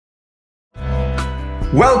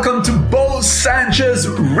Welcome to Bo Sanchez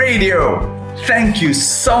Radio. Thank you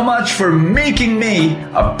so much for making me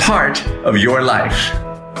a part of your life.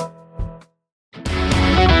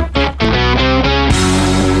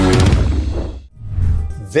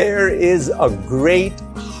 There is a great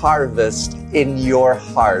harvest in your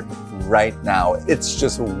heart right now. It's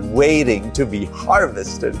just waiting to be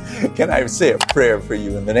harvested. Can I say a prayer for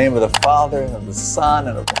you? In the name of the Father, and of the Son,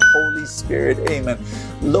 and of the Holy Spirit. Amen.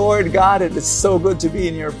 Lord God, it is so good to be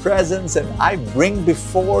in your presence, and I bring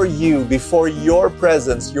before you, before your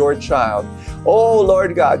presence, your child. Oh,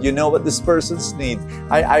 Lord God, you know what this person's need.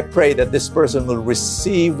 I pray that this person will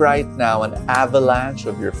receive right now an avalanche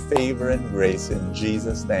of your favor and grace in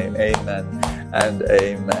Jesus' name. Amen and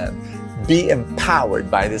amen. Be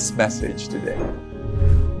empowered by this message today.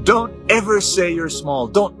 Don't ever say you're small.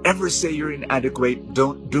 Don't ever say you're inadequate.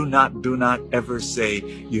 Do not ever say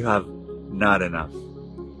you have not enough.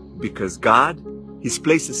 Because God, He's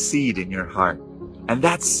placed a seed in your heart. And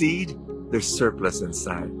that seed, there's surplus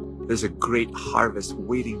inside. There's a great harvest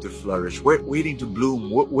waiting to flourish, waiting to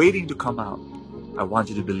bloom, waiting to come out. I want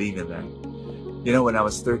you to believe in that. You know, when I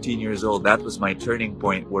was 13 years old, that was my turning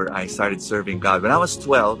point where I started serving God. When I was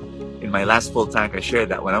 12, in my last full tank, I shared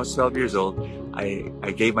that. When I was 12 years old,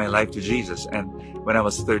 I gave my life to Jesus. And when I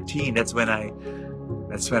was 13, that's when I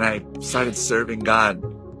started serving God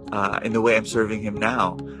in the way I'm serving Him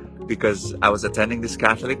now. Because I was attending this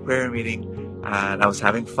Catholic prayer meeting and I was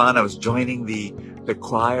having fun. I was joining the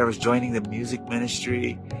choir. I was joining the music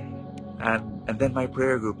ministry. And then my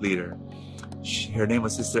prayer group leader, her name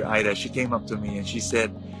was Sister Ida. She came up to me and she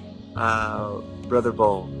said, Brother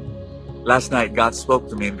Bo, last night God spoke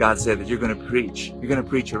to me and God said that you're going to preach. You're going to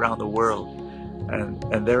preach around the world.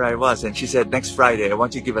 And there I was. And she said, next Friday, I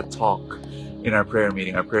want you to give a talk in our prayer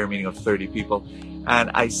meeting of 30 people. And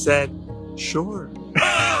I said, sure.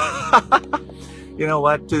 You know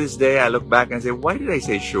what? To this day, I look back and say, why did I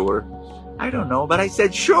say sure? I don't know, but I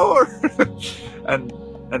said sure. And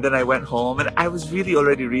then I went home, and I was really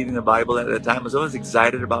already reading the Bible at the time. I was always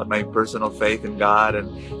excited about my personal faith in God.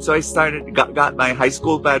 And so I got my high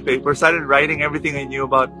school pad paper, started writing everything I knew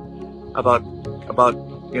about,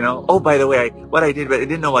 you know. Oh, by the way, what I did, but I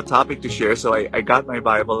didn't know what topic to share. So I got my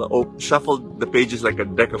Bible, shuffled the pages like a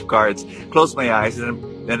deck of cards, closed my eyes, and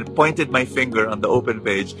pointed my finger on the open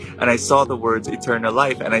page, and I saw the words eternal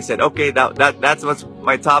life, and I said, okay, that's what's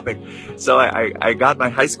my topic. So I got my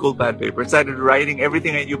high school pad paper and started writing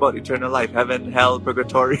everything I knew about eternal life, heaven, hell,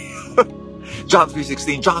 purgatory, John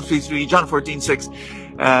 3:16, John 3:3, John 14:6,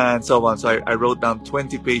 and so on. So I wrote down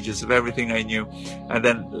 20 pages of everything I knew. And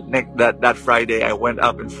then that Friday, I went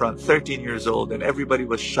up in front, 13 years old, and everybody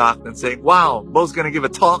was shocked and saying, wow, Bo's going to give a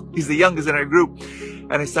talk. He's the youngest in our group.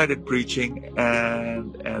 And I started preaching,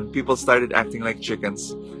 and people started acting like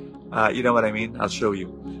chickens. You know what I mean? I'll show you.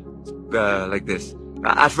 Like this.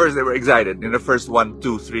 At first, they were excited. In the first 1,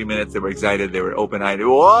 2, 3 minutes, they were excited. They were open-eyed.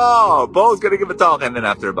 Whoa, Bo's going to give a talk. And then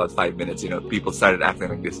after about 5 minutes, you know, people started acting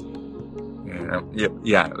like this.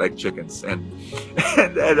 Yeah, like chickens. And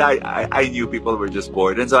I knew people were just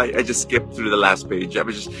bored. And so I just skipped through the last page.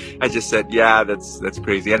 I just said, yeah, that's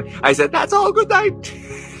crazy. And I said, that's all, good night.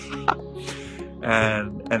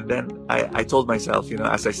 And then I told myself, you know,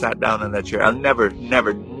 as I sat down on that chair, I'll never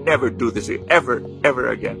do this ever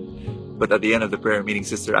again. But at the end of the prayer meeting,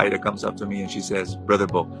 Sister Ida comes up to me and she says, Brother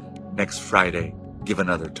Bo, next Friday, give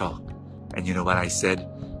another talk. And you know what I said?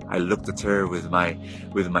 I looked at her with my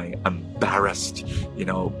embarrassed, you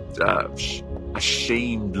know,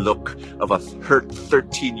 ashamed look of a hurt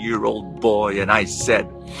 13-year-old boy, and I said,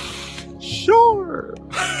 sure.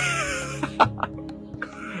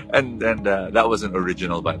 And that wasn't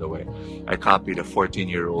original, by the way. I copied a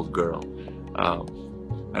 14-year-old girl.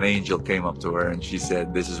 An angel came up to her and she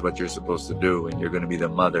said, this is what you're supposed to do, and you're going to be the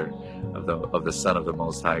mother of the Son of the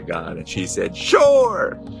Most High God. And she said,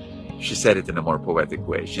 sure. She said it in a more poetic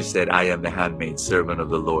way. She said, I am the handmaid servant of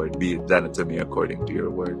the Lord. Be it done unto me according to your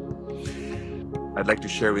word. I'd like to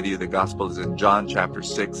share with you the Gospels in John chapter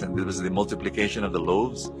 6, and this was the multiplication of the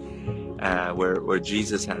loaves. Where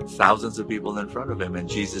Jesus had thousands of people in front of him, and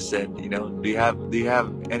Jesus said, you know, do you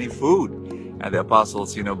have any food? And the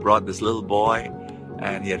apostles, you know, brought this little boy,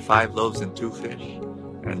 and he had 5 loaves and 2 fish,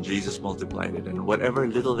 and Jesus multiplied it. And whatever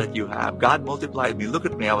little that you have, God multiplied me. Look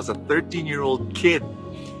at me, I was a 13-year-old kid,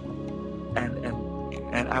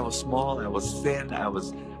 and I was small, I was thin,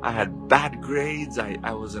 I had bad grades,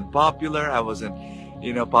 I wasn't popular, I wasn't,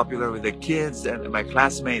 you know, popular with the kids, and my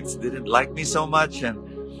classmates didn't like me so much,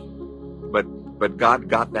 but God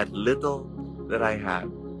got that little that I had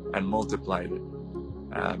and multiplied it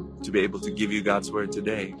to be able to give you God's word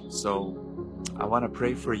today. So I want to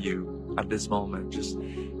pray for you at this moment,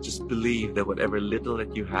 just believe that whatever little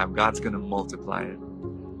that you have, God's going to multiply it.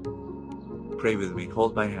 Pray with me.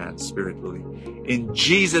 Hold my hand spiritually. In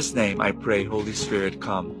Jesus' name, I pray, Holy Spirit,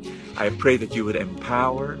 come. I pray that you would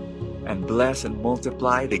empower and bless and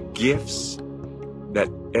multiply the gifts that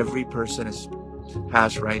every person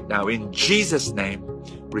has right now. In Jesus' name,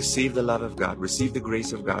 receive the love of God, receive the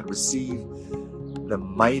grace of God, receive the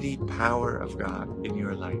mighty power of God in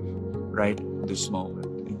your life right this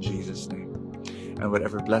moment, in Jesus' name. And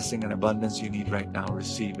whatever blessing and abundance you need right now,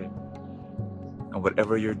 receive it. And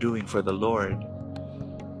whatever you're doing for the Lord,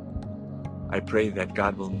 I pray that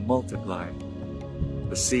God will multiply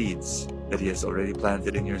the seeds that He has already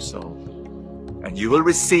planted in your soul. And you will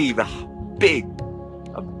receive a big,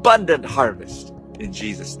 abundant harvest in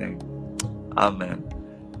Jesus' name. Amen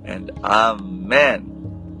and amen.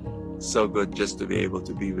 So good just to be able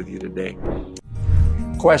to be with you today.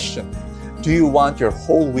 Question: do you want your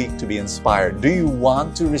whole week to be inspired? Do you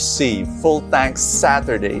want to receive Full Thanks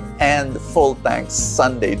Saturday and Full Thanks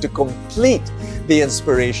Sunday to complete the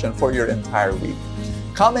inspiration for your entire week?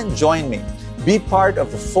 Come and join me. Be part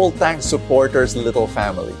of the Full Thanks Supporters Little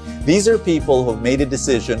Family. These are people who have made a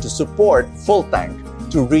decision to support Full Tank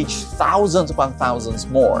to reach thousands upon thousands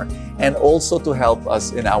more, and also to help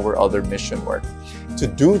us in our other mission work. To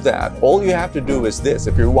do that, all you have to do is this.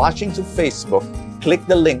 If you're watching to Facebook, click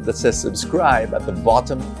the link that says subscribe at the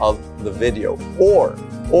bottom of the video. Or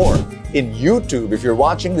in YouTube, if you're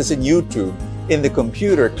watching this in YouTube, in the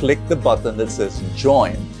computer, click the button that says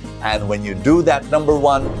join. And when you do that, number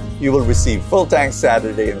one, you will receive Full Tank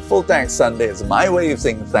Saturday and Full Tank Sunday as my way of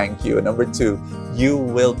saying thank you. And number two, you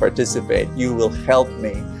will participate. You will help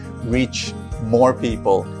me reach more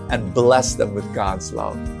people and bless them with God's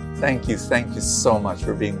love. Thank you so much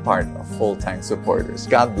for being part of Full Tank Supporters.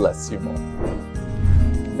 God bless you more.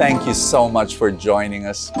 Thank you so much for joining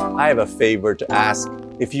us. I have a favor to ask.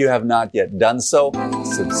 If you have not yet done so,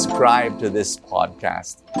 subscribe to this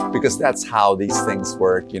podcast, because that's how these things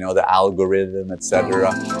work, the algorithm,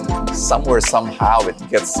 etc. Somewhere, somehow, it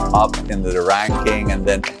gets up in the ranking, and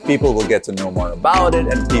then people will get to know more about it,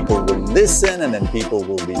 and people will listen, and then people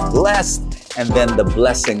will be blessed, and then the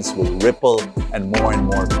blessings will ripple, and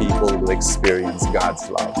more people will experience God's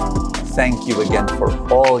love. Thank you again for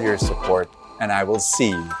all your support, and I will see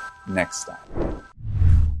you next time.